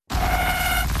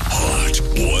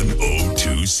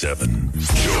1027.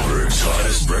 Joburg's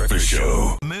hottest breakfast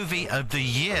show. Movie of the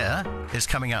year is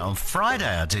coming out on Friday,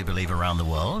 I do believe, around the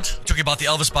world. Talking about the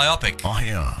Elvis biopic. Oh,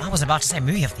 yeah. I was about to say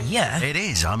movie of the year. It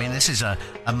is. I mean, this is a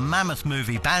mammoth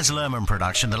movie, Baz Luhrmann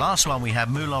production. The last one we had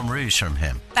Moulin Rouge from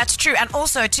him. That's true. And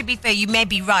also, to be fair, you may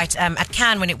be right. At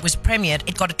Cannes, when it was premiered,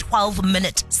 it got a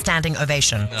 12-minute standing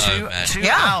ovation. Two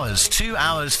hours. 2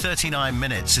 hours, 39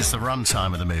 minutes is the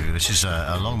runtime of the movie, which is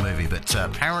a long movie. But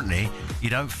apparently, you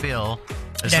don't feel...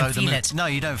 No,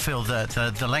 you don't feel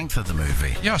the length of the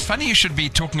movie. Yeah, it's funny you should be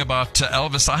talking about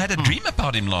Elvis. I had a dream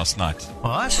about him last night.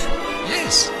 What?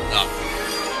 Yes.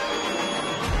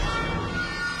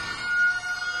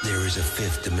 There is a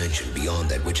fifth dimension beyond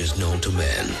that which is known to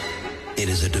man. It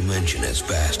is a dimension as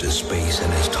vast as space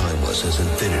and as timeless as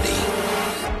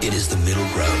infinity. It is the middle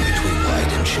ground between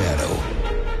light and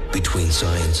shadow, between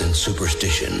science and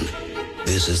superstition.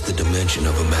 This is the dimension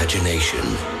of imagination.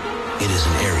 It is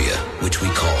an area which we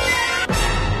call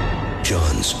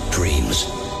John's Dreams.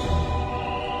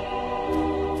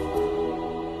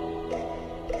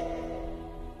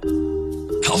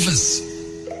 Elvis,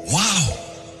 wow,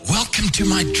 welcome to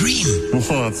my dream.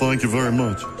 Why, thank you very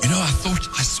much. You know, I thought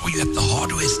I saw you at the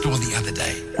hardware store the other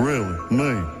day. Really?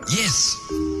 Me? Yes,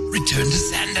 Return to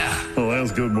Sender. Oh,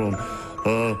 that's a good one.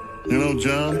 You know,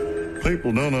 John,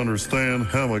 people don't understand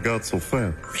how I got so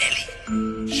fat. Really?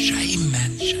 Shame,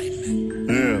 man, shame, man.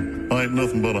 Yeah, I ain't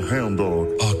nothing but a hound dog.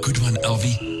 Oh, good one,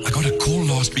 Elvie. I got a call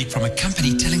last week from a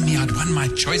company telling me I'd won my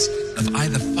choice of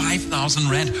either 5,000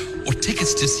 Rand or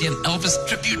tickets to see an Elvis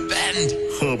tribute band.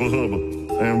 Hubba hubba.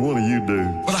 And what do you do?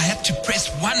 Well, I had to press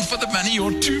 1 for the money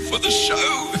or 2 for the show.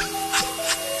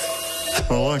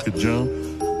 I like it, John.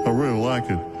 I really like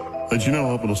it. Did you know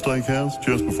I opened a steakhouse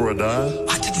just before I died?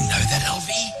 I didn't know that,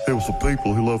 Elvie. It was for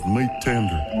people who love meat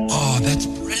tender. Oh, that's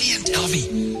brilliant, Elvie.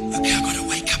 Okay, I gotta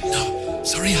wake up now.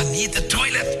 Sorry, I need the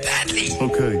toilet badly.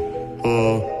 Okay.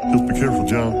 Just be careful,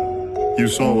 John. You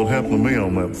saw what happened to me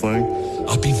on that thing.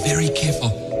 I'll be very careful.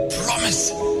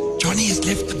 Promise. Johnny has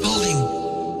left the building.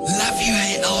 Love you,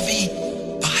 hey, Elvie.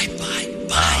 Bye, bye,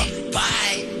 bye,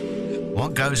 bye.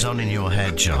 What goes on in your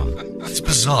head, John? It's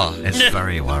bizarre. It's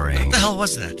very worrying. What the hell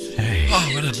was that? Hey.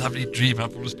 Oh, what a lovely dream.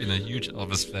 I've always been a huge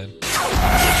Elvis fan.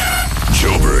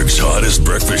 Joburg's hottest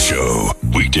breakfast show.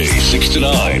 Weekdays 6 to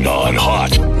 9 on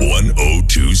Hot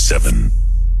 1027.